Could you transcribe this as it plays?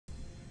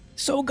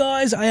So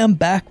guys, I am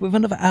back with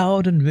another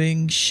Elden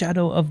Ring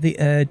Shadow of the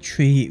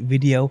Erdtree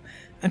video,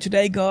 and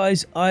today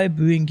guys I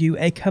bring you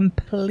a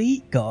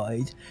complete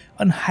guide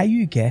on how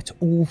you get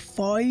all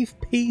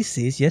 5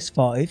 pieces, yes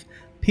 5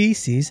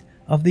 pieces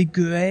of the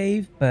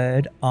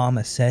Gravebird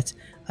armor set.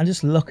 And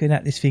just looking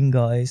at this thing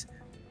guys,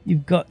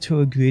 you've got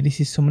to agree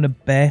this is some of the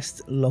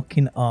best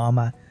looking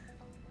armor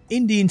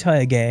in the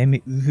entire game.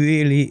 It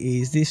really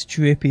is. This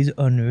strip is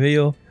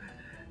unreal.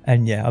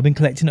 And yeah, I've been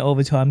collecting it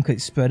over time because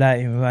it's spread out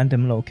in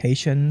random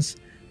locations.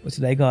 But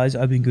today guys,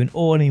 I've been doing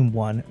all in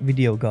one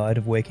video guide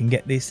of where you can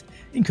get this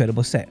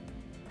incredible set.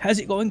 How's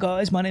it going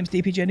guys? My name's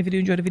DMG, and if you do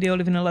enjoy the video,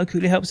 leaving a like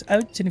really helps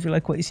out. And if you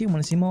like what you see and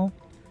want to see more,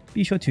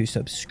 be sure to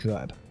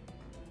subscribe.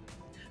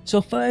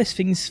 So first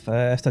things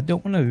first, I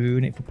don't want to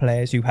ruin it for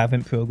players who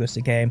haven't progressed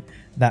the game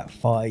that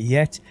far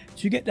yet.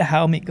 To get the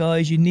helmet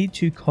guys, you need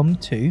to come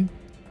to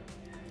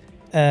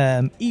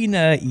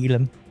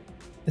Elden.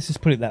 Let's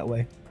just put it that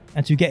way.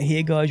 And to get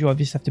here guys, you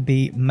obviously have to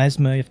beat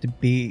Mesmer, you have to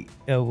beat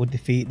or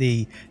defeat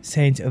the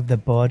Saint of the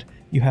Bud.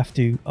 You have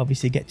to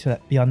obviously get to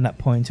that, beyond that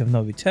point of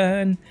no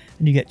return,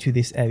 and you get to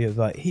this area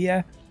right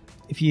here.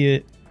 If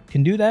you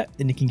can do that,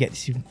 then you can get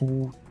this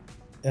full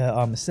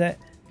armor set.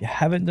 If you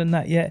haven't done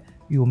that yet,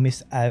 you will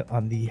miss out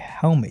on the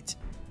helmet.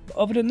 But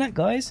other than that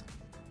guys,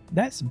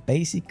 that's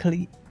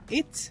basically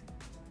it.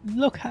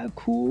 Look how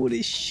cool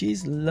this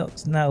shiz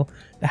looks. Now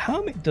the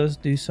helmet does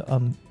do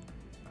some,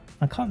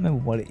 I can't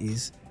remember what it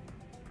is.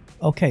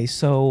 Okay,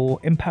 so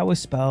empower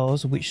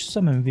spells which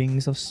summon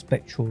rings of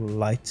spectral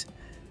light.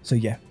 So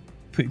yeah,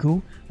 pretty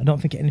cool. I don't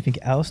think anything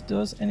else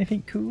does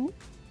anything cool.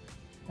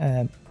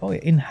 Oh,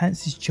 it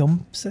enhances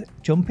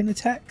jumping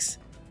attacks.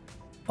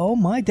 Oh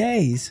my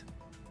days.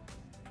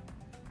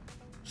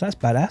 So that's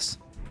badass.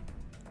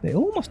 They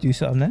all must do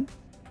something then.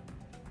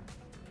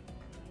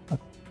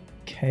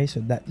 Okay, so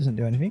that doesn't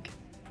do anything.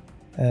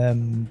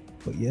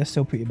 But yeah,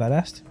 still pretty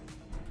badass.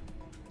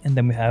 And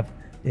then we have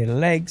the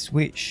legs,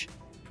 which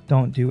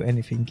don't do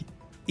anything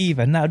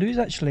either. Now there is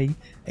actually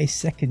a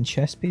second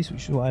chest piece,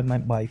 which is what I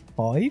meant by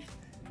 5.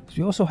 So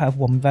we also have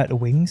one without the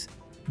wings.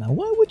 Now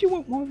why would you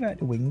want one without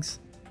the wings?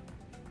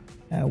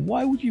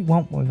 Why would you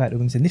want one without the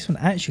wings? And this one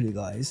actually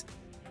guys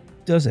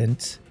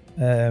doesn't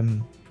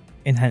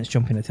enhance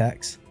jumping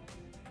attacks.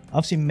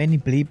 I've seen many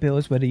bleed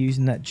builds where they're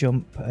using that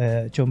jump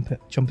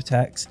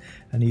attacks,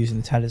 and they're using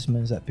the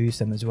talismans that boost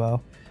them as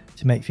well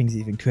to make things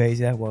even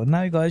crazier. Well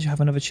now guys, you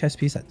have another chest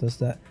piece that does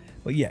that.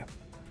 But yeah,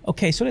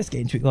 okay, so let's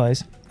get into it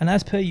guys. And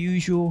as per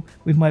usual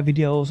with my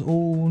videos,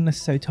 all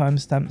necessary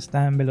timestamps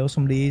down below.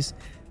 Some of these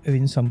are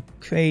in some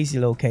crazy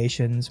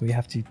locations where you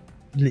have to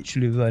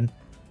literally run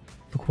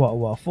for quite a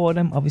while for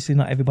them. Obviously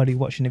not everybody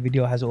watching the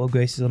video has all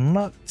graces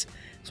unlocked,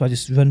 so I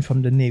just run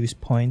from the nearest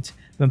point,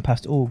 run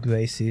past all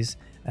graces,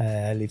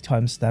 leave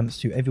timestamps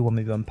to everyone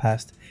we run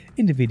past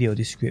in the video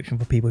description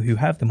for people who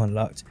have them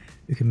unlocked,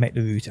 who can make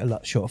the route a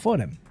lot shorter for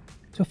them.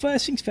 So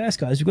first things first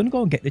guys, we're going to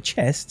go and get the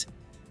chest,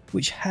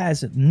 which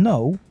has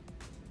no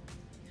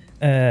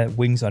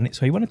wings on it.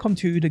 So you want to come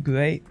to the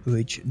Great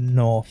Bridge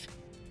North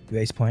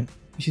Grace Point,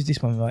 which is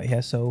this one right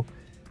here. So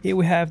here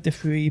we have the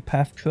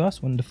 3-path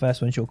cross, one of the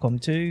first ones you'll come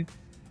to,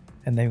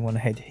 and then we want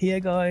to head here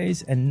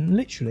guys, and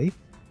literally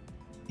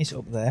it's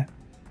up there.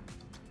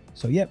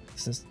 So yep,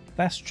 it's just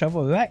fast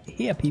travel right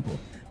here people.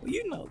 Well,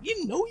 you know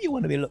you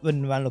want to be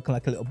running around looking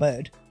like a little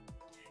bird.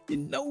 You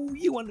know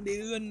you want to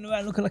be running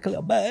around looking like a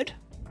little bird.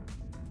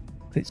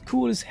 It's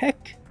cool as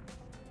heck.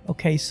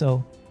 Okay,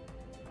 so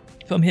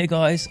from here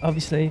guys,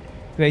 obviously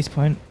Grace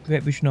Point,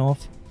 Great Bridge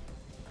North,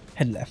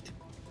 head left.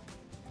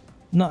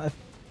 Not a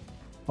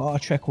far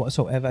trek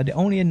whatsoever. The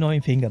only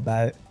annoying thing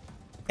about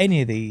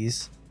any of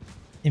these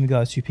in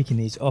regards to picking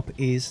these up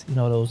is, you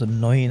know, those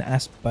annoying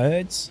ass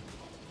birds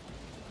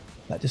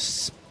that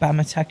just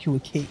spam attack you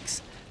with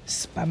kicks,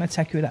 spam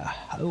attack you with that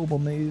horrible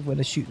move where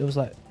they shoot those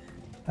like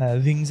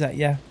rings at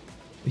you,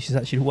 which is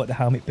actually what the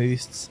helmet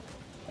boosts.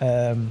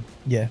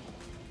 Yeah,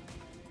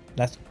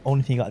 that's the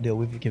only thing you got to deal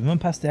with. You can run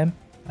past them,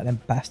 and them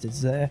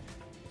bastards there.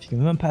 If you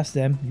can run past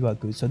them, you are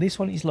good. So this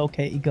one is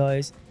located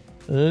guys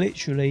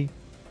literally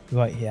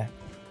right here.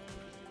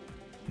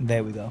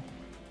 There we go.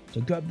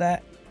 So grab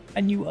that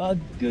and you are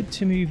good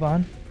to move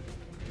on.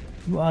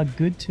 You are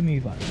good to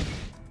move on.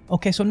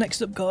 Okay, so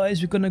next up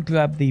guys, we're going to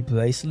grab the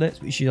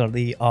bracelets, which are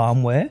the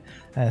armwear.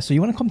 So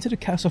you want to come to the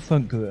Castle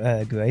Front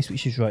Grace,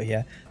 which is right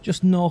here,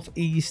 just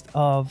northeast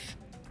of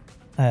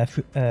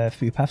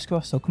 3-paths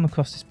cross. So come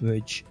across this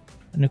bridge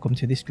and then come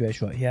to this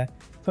grace right here.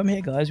 From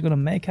here guys, we're going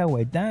to make our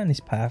way down this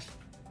path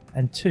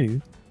and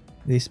to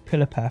this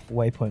pillar path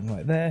waypoint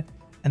right there,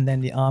 and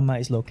then the armor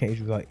is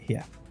located right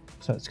here.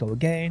 So let's go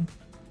again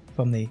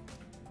from the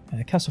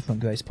Castle Front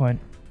Grace Point.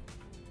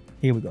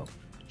 Here we go.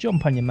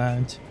 Jump on your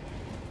mount.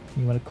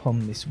 You want to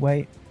come this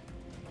way,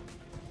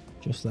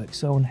 just like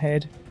so, and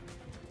head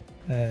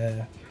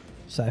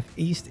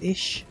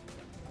southeast-ish.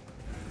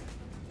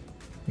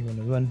 You want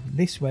to run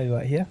this way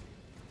right here,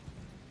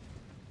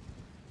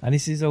 and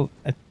this is I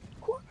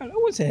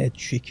wouldn't say a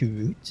tricky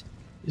route.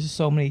 There's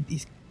so many.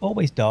 It's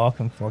always dark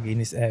and foggy in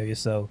this area,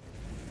 so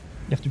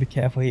have to be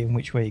careful here in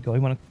which way you go.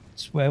 You want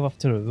to swerve off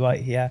to the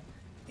right here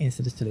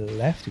instead of to the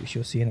left, which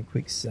you'll see in a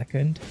quick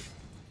second.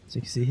 So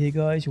you can see here,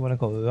 guys, you want to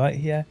go right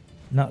here,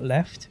 not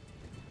left,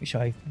 which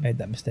I made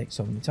that mistake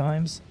so many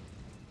times.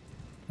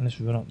 And let's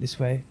run up this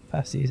way,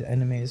 past these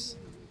enemies.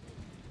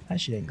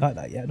 Actually, ain't got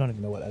that yet. I don't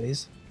even know what that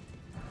is.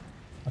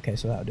 Okay,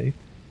 so that'll do.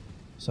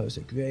 So it's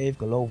a grave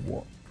below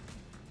what?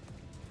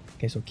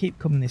 Okay, so keep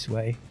coming this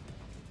way.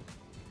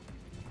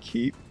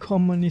 Keep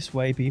coming this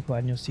way, people,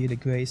 and you'll see the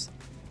grace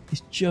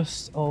is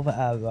just over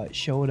our right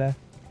shoulder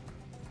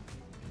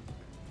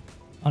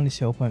on this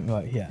hill point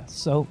right here.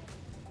 So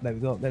there we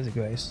go, there's a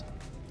grace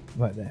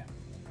right there.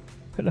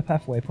 Put the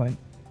path waypoint and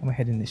we're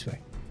heading this way.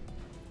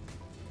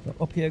 Go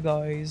up here,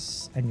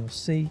 guys, and you'll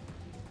see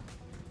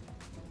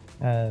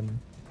the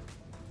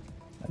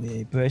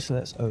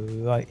bracelets are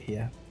right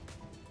here.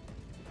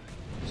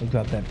 So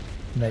grab them.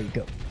 And there you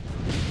go.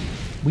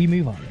 We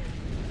move on.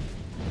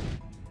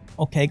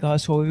 Okay,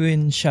 guys, so we're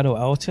in Shadow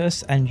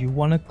Altus, and you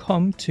want to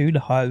come to the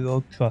High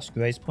Road Cross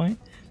Grace Point.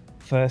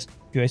 First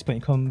Grace Point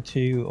you come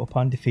to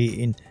upon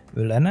defeating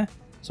Relena.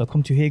 So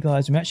come to here,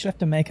 guys. We actually have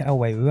to make our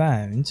way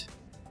around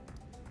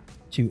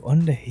to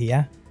under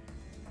here.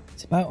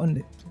 It's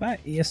about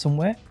here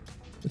somewhere.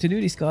 But to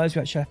do this, guys,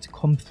 we actually have to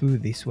come through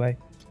this way.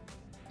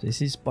 So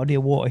this is body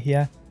of water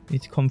here. We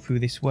need to come through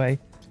this way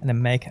and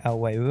then make our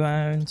way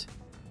around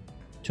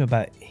to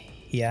about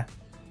here.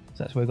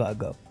 So that's where we gotta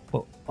go.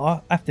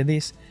 But after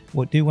this,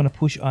 we do want to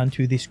push on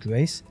to this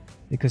grace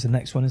because the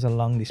next one is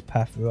along this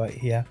path right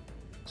here.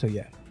 So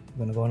yeah,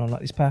 we're gonna go on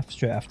like this path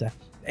straight after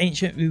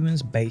Ancient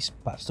Ruins base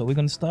path. So we're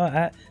gonna start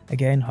at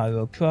again High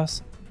Road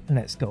Cross, and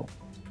let's go.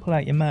 Pull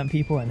out your mount,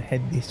 people, and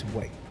head this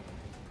way.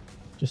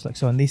 Just like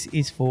so. And this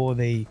is for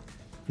the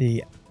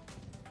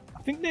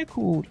I think they're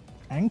called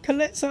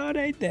Anklets, are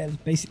they? They're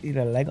basically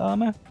the leg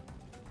armor.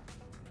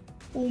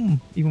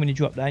 Boom. Even when you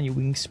drop down, your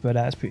wings spread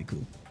out. It's pretty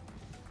cool.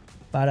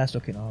 Badass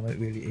looking armor, it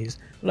really is.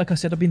 But like I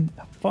said, I've been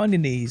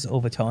finding these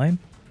over time,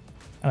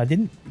 and I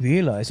didn't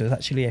realize there was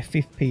actually a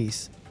fifth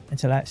piece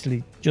until I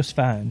actually just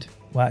found,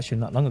 well, actually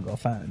not long ago, I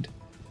found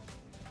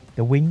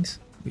the wings,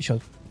 which I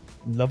was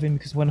loving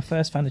because when I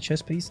first found the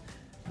chest piece,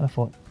 and I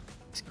thought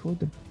it's called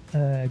the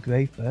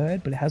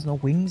Gravebird, but it has no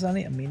wings on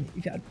it. I mean,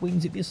 if it had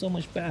wings, it'd be so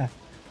much better.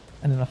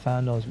 And then I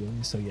found those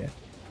wings, so yeah.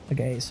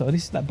 Okay, so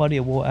this is that body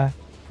of water.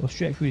 Go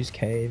straight through this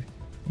cave,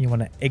 and you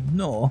want to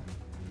ignore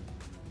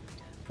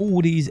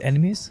all these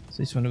enemies. So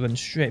you just want to run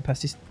straight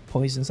past this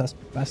poisonous ass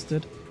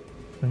bastard.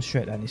 Run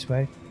straight down this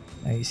way.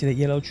 Now you see that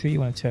yellow tree, you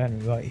want to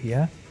turn right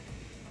here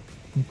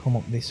and come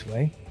up this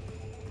way.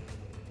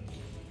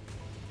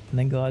 And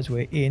then, guys,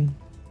 we're in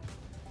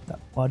that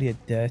body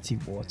of dirty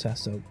water.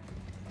 So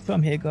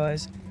from here,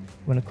 guys,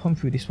 we're going to come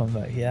through this one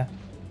right here,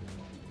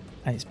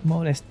 and it's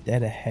more or less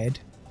dead ahead.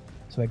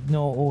 So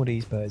ignore all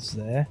these birds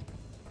there,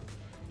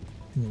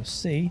 and you'll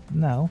see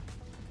now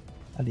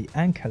that the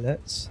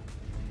Anklets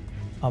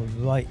are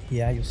right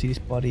here. You'll see this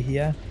body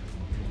here,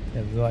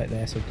 they're right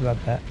there. So grab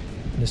that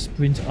and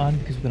sprint on,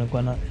 because we're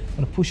going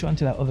to push on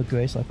to that other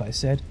grace, like I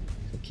said.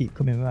 So keep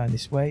coming around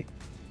this way.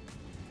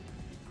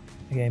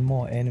 Again,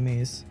 more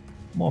enemies,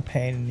 more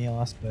pain in the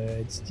arse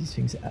birds. These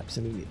things are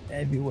absolutely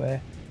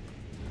everywhere.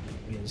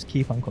 But yeah, just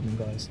keep on coming,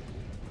 guys.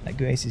 That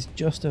grace is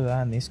just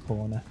around this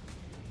corner.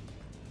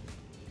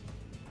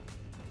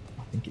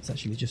 I think it's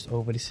actually just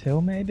over this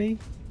hill, maybe.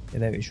 Yeah,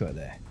 there it is right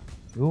there.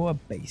 Through a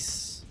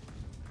base.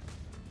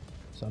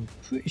 So I'm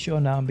pretty sure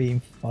now I'm being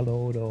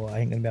followed, or I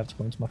ain't going to be able to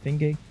go into my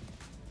thingy.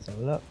 So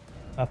look.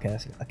 Okay,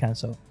 I can.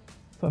 So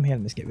from here,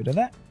 let's get rid of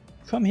that.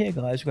 From here,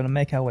 guys, we're going to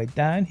make our way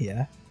down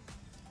here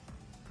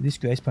to this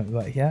grace point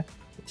right here,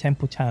 the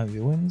Temple Town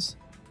Ruins.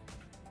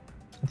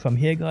 And from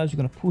here, guys, we're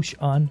going to push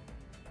on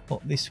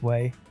up this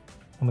way,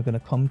 and we're going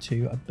to come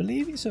to, I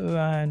believe it's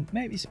around,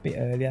 maybe it's a bit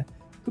earlier,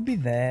 could be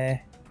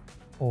there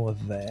or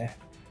there,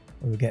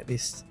 where we get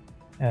this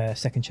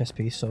second chest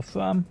piece. So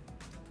from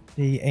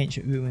the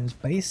Ancient Ruins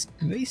base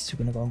grace, we're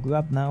going to go and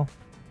grab now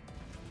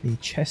the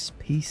chest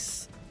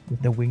piece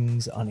with the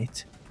wings on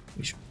it,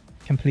 which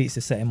completes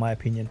the set, in my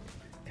opinion.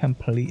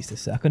 Completes the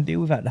set. I can deal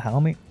without the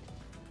helmet.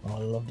 Oh, I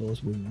love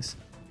those wings.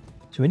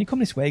 So when you come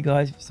this way,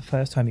 guys, if it's the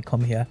first time you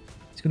come here,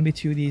 it's going to be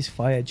two of these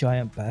fire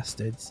giant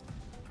bastards.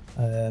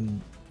 That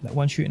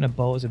one shooting a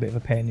bow is a bit of a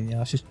pain in the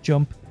ass. Just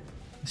jump.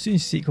 As soon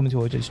as you see it coming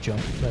towards you, just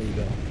jump. There you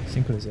go.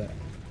 Simple as that.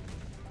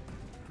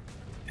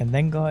 And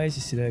then, guys,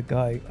 you see the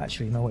guy.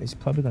 Actually, you know what? He's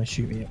probably going to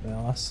shoot me up my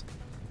ass.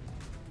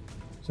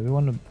 So we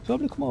want to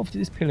probably come over to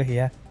this pillar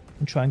here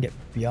and try and get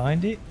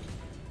behind it.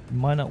 It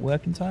might not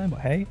work in time,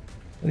 but hey.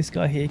 Well, this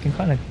guy here, you can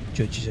kind of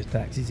judge his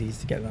attacks. It's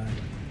easy to get around.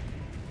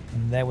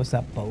 And there was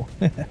that bow.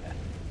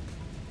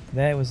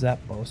 There was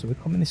that bow. So we're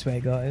coming this way,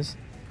 guys.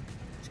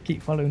 Just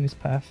keep following this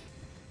path.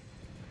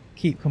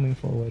 Keep coming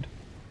forward.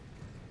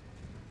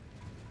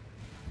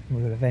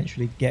 And we'll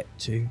eventually get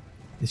to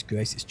this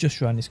grace. It's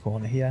just around this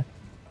corner here.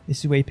 This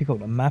is where you pick up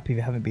the map if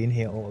you haven't been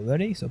here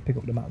already. So pick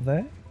up the map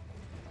there.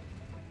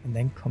 And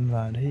then come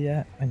around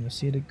here and you'll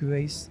see the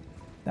grace.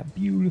 That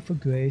beautiful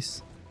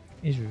grace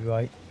is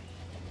right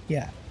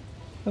here.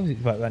 Oh, is it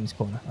right around this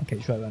corner? Okay,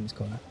 it's right around this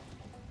corner.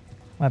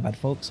 My bad,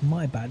 folks.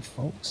 My bad,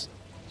 folks.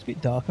 It's a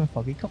bit dark and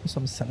foggy. Cut me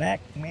some slack,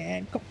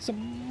 man. Cut me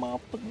some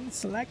motherfucking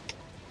slack.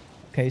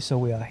 Okay, so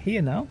we are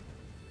here now.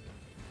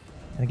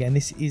 And again,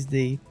 this is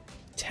the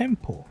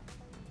temple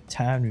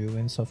town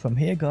ruin. So from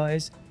here,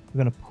 guys,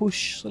 we're going to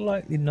push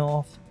slightly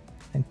north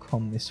and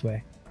come this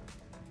way.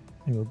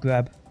 And we'll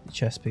grab the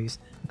chest piece.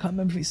 I can't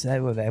remember if it's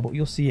there or there, but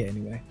you'll see it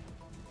anyway.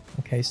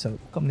 Okay, so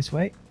come this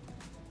way.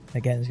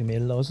 Again, there's going to be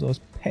loads of those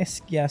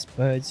pesky ass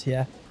birds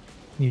here.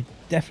 You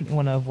definitely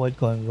want to avoid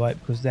going right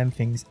because them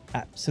things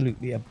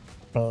absolutely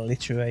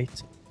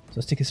obliterate. So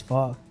stick as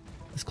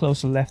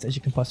close to the left as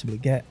you can possibly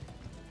get.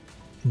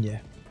 And yeah,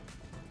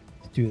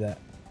 do that.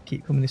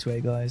 Keep coming this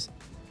way, guys.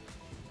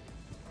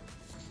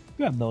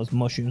 Grab those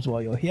mushrooms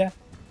while you're here.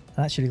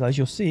 And actually, guys,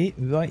 you'll see it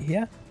right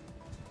here.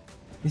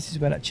 This is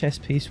where that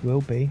chest piece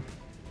will be.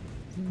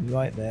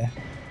 Right there.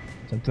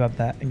 So grab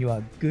that and you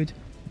are good.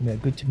 And we are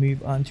good to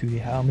move on to the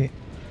helmet.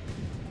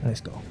 And let's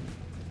go.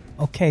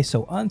 Okay,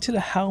 so on to the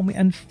helmet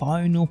and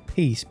final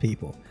piece,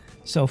 people.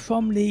 So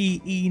from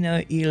the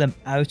inner Elden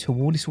outer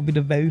wall, this will be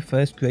the very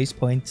first grace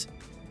point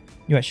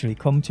you actually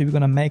come to. We're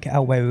going to make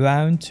our way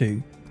around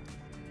to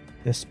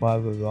the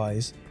spiral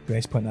rise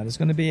grace point. Now there's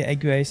going to be a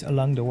grace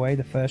along the way,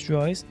 the first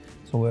rise.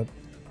 So if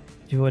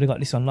you've already got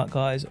this unlocked,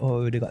 guys, or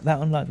already got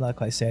that unlocked,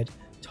 like I said,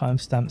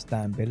 timestamps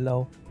down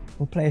below.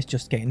 For players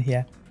just getting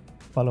here,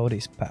 follow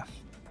this path.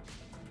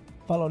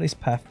 Follow this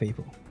path,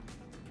 people.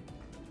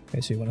 Okay,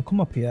 so you want to come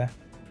up here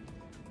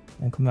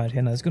and come out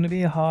here. Now there's going to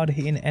be a hard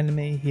hitting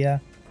enemy here,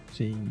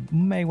 so you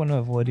may want to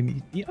avoid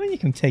him. You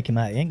can take him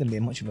out, he ain't going to be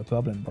much of a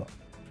problem, but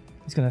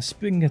he's going to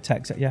spring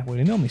attacks at you. Well,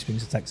 he normally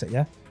springs attacks at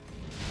you.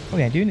 Oh,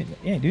 he ain't doing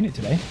it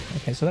today.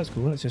 Okay, so that's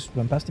cool. Let's just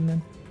run past him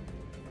then.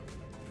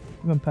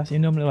 Run past him. He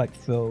normally like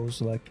throws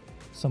like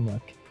some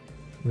like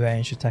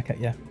range attack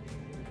at you.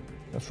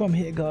 But from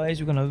here,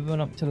 guys, we're going to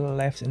run up to the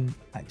left and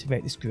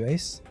activate this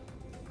grace,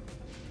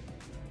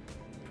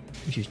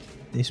 which is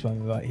this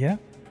one right here.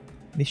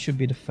 This should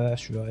be the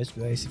first rise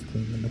grace if I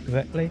can remember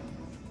correctly.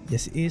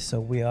 Yes, it is.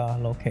 So we are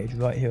located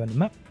right here on the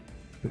map.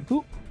 Pretty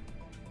cool.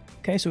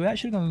 Okay, so we're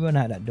actually going to run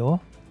out that door.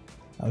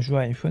 That was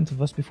right in front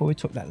of us before we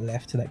took that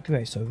left to that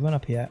grace. So run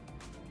up here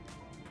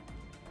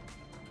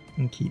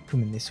and keep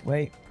coming this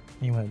way.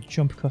 And you want to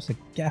jump across the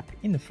gap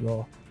in the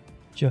floor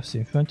just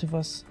in front of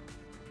us.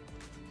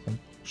 So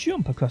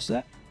jump across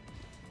that.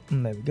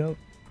 And there we go.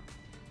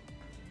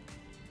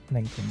 And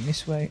then come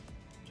this way,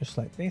 just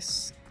like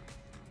this.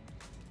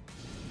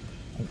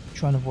 I'm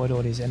trying to avoid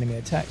all these enemy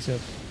attacks. So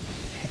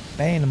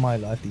bane of my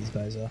life, these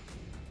guys are.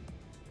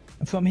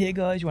 And from here,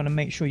 guys, you want to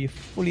make sure you're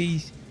fully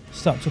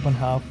stocked up on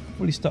health,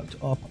 fully stocked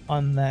up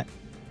on that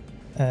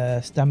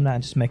stamina,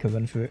 and just make a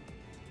run for it.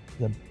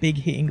 There's a big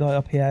hitting guy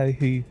up here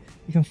who you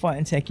can fight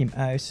and take him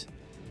out.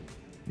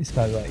 This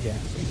guy right here.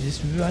 So you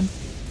just run.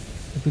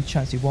 A good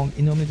chance he won't.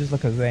 He normally does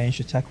like a ranged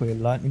attack with a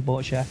lightning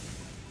bolt shot,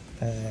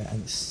 and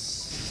and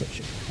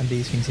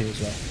these things here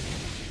as well.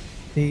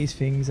 These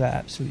things are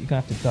absolutely, you're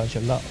gonna have to dodge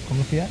a lot. Come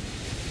up here.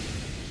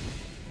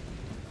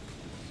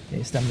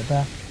 Yeah, stand in the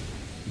back.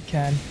 You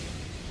can.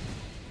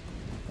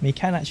 I mean, you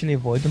can actually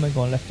avoid them by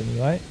going left and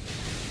right.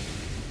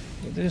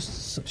 But they're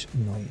just such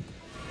annoying.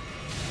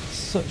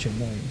 Such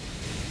annoying.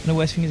 And the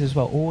worst thing is as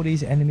well, all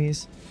these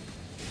enemies,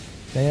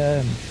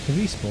 they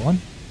respawn.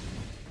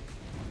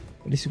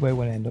 But this is where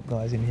we're gonna end up,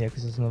 guys, in here,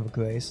 because there's another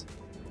grace.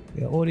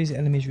 Yeah, all these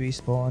enemies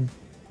respawn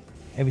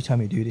every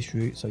time you do this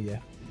route. So yeah.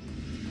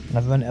 And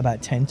I've run it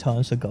about 10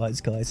 times for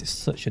guys, it's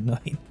such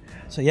annoying.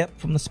 So yep,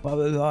 from the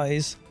spiral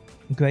rise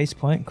grace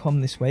point, come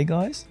this way,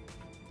 guys.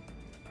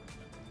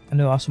 And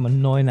there are some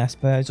annoying ass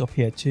birds up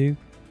here too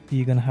that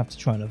you're going to have to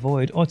try and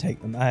avoid or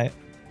take them out.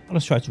 I'll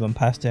just try to run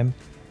past them.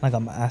 I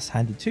got my ass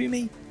handed to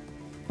me.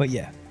 But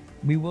yeah,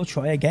 we will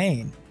try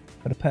again.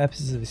 For the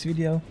purposes of this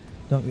video,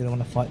 don't really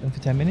want to fight them for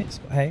 10 minutes.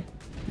 But hey,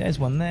 there's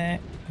one there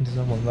and there's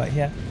another one right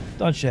here.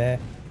 Dodge there,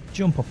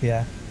 jump up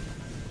here,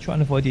 try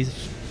and avoid these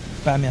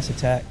spammy ass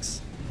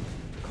attacks.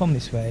 Come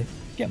this way,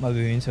 get my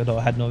runes, although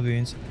I had no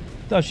runes.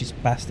 Dodge this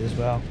bastard as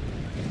well.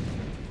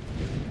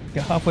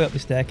 Get halfway up the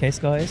staircase,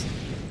 guys,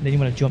 and then you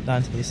want to jump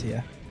down to this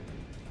here.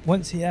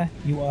 Once here,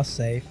 you are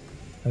safe,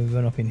 and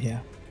run up in here.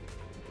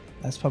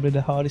 That's probably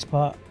the hardest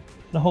part.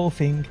 The whole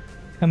thing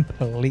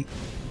completely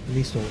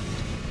sorted.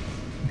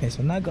 Okay,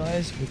 so now,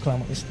 guys, we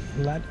climb up this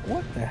ladder.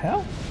 What the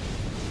hell?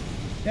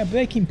 They're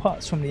breaking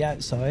parts from the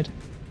outside.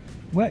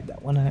 Work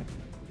that one out.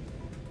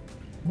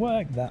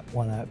 Work that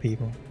one out,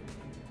 people.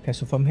 Okay,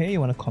 so from here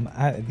you want to come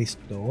out of this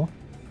door.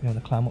 You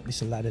want to climb up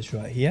these ladders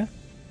right here.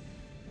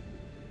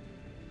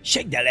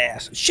 Shake that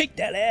ass! Shake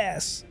that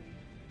ass!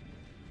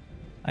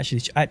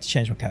 Actually, I had to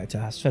change my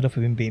character. I was fed up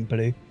with him being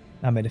blue.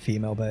 I made a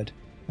female bird. Know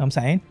what I'm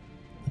saying?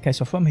 Okay,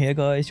 so from here,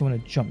 guys, you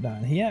want to jump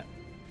down here.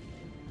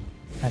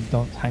 And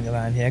don't hang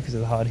around here because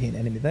there's a hard hitting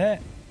enemy there.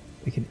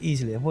 We can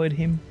easily avoid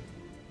him.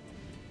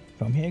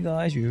 From here,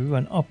 guys, you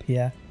run up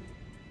here.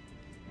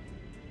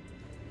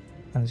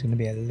 And there's going to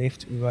be a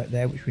lift right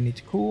there, which we need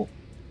to call.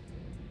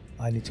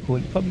 I need to call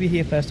it. Probably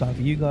here first time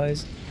for you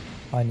guys.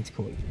 I need to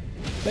call it.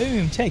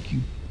 Boom, take you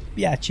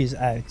biatches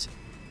out.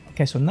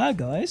 Okay, so now,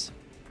 guys,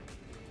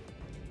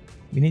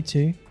 we need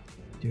to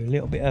do a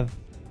little bit of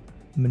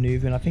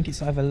maneuvering. I think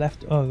it's either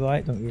left or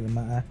right, don't really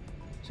matter.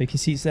 So you can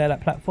see it's there,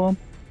 that platform.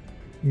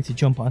 You need to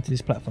jump onto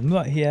this platform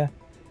right here,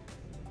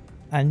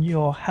 and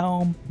your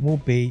helm will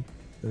be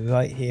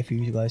right here for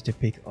you guys to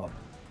pick up.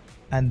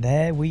 And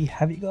there we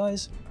have it,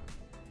 guys.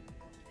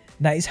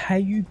 That is how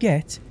you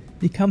get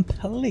the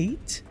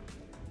complete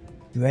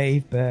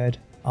Gravebird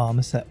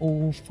armor set,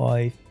 all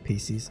 5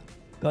 pieces.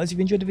 Guys, if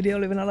you enjoyed the video,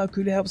 leaving a like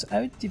really helps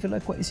out. If you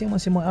like what you see and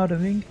want to see more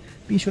Elden Ring,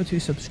 be sure to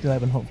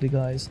subscribe, and hopefully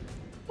guys,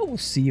 I will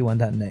see you on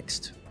that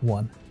next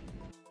one.